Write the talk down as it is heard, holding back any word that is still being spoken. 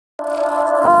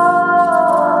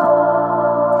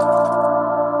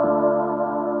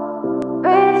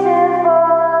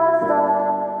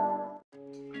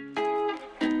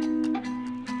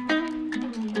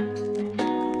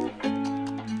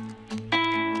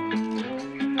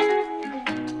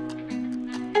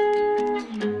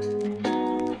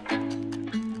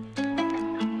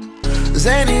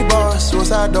Zany boss,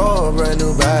 suicide door, brand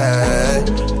new bag.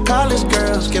 College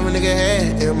girls, give a nigga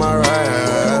head in my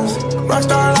raps.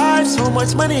 Rockstar life, so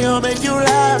much money, I'll make you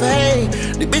laugh. Hey,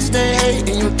 the bitch they hate,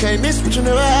 and you can't miss what you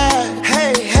never had.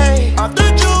 Hey, hey, off the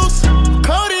juice,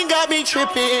 codeine got me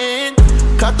tripping.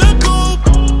 Cut the coupe,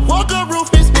 walker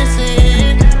roof is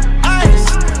missing.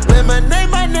 Ice, lemonade,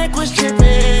 my neck was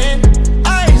dripping.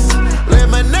 Ice,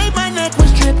 lemonade, my neck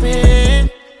was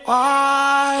dripping.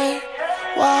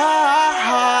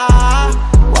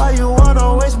 Why you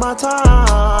wanna waste my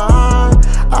time?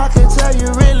 I can tell you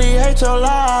really hate your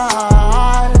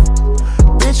life.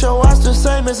 Bitch, your watch the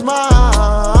same as mine.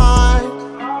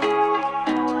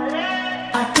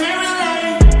 I can't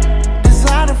relate.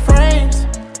 Designer frames,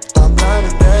 I'm not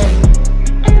a day.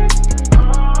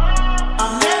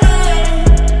 I'm never late.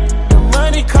 The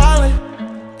money calling,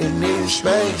 it needs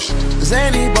space.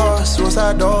 Zany boss,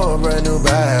 suicide door, brand new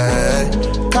bag.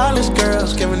 College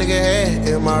girls, give a nigga head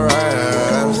in my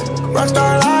raps.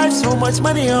 Rockstar life, so much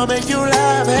money, I'll make you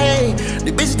laugh. Hey,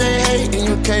 the bitch they hate, and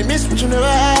you can't miss what you never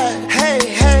had. Hey,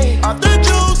 hey, off the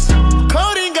juice,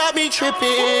 codeine got me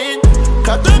tripping.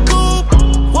 Cut the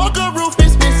coupe, walker roof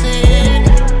is missing.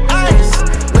 Ice,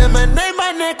 lemonade,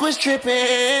 my neck was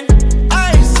dripping.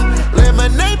 Ice,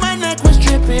 lemonade, my neck was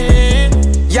dripping.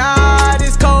 Yeah,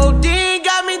 this codeine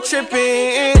got me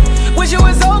tripping. Wish it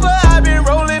was over, I've been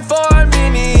rolling for a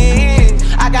minute.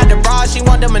 I got the bra, she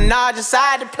want the menage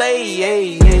inside to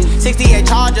play. 68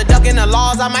 Charger, ducking the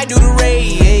laws, I might do the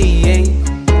raid.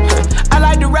 I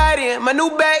like to ride in my new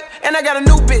bag, and I got a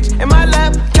new bitch in my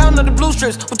lap, counting up the blue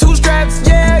strips with 2 straps.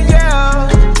 Yeah, yeah.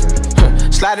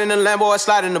 Slide in the Lambo, I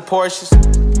slide in the Porsches.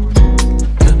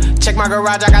 Check my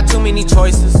garage, I got too many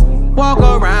choices. Walk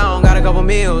around, got a couple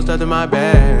meals stuffed in my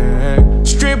bag.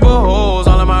 Stripper hoes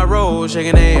all in my road,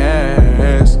 shaking their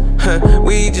ass.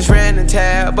 We just ran the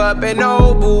tab up in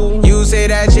Nobu. You say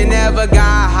that you never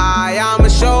got high, I'ma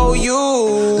show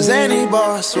you. Zany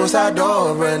boss, suicide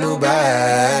door, brand new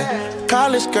bag.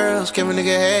 College girls, give a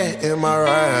nigga head in my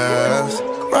raps.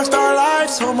 Rockstar life,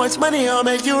 so much money, I'll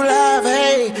make you laugh.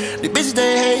 Hey, the bitch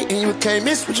they hate, and you can't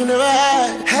miss what you never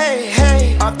had. Hey,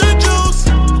 hey, off the juice,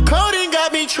 codeine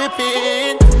got me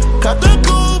tripping. Cut the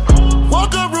coupe,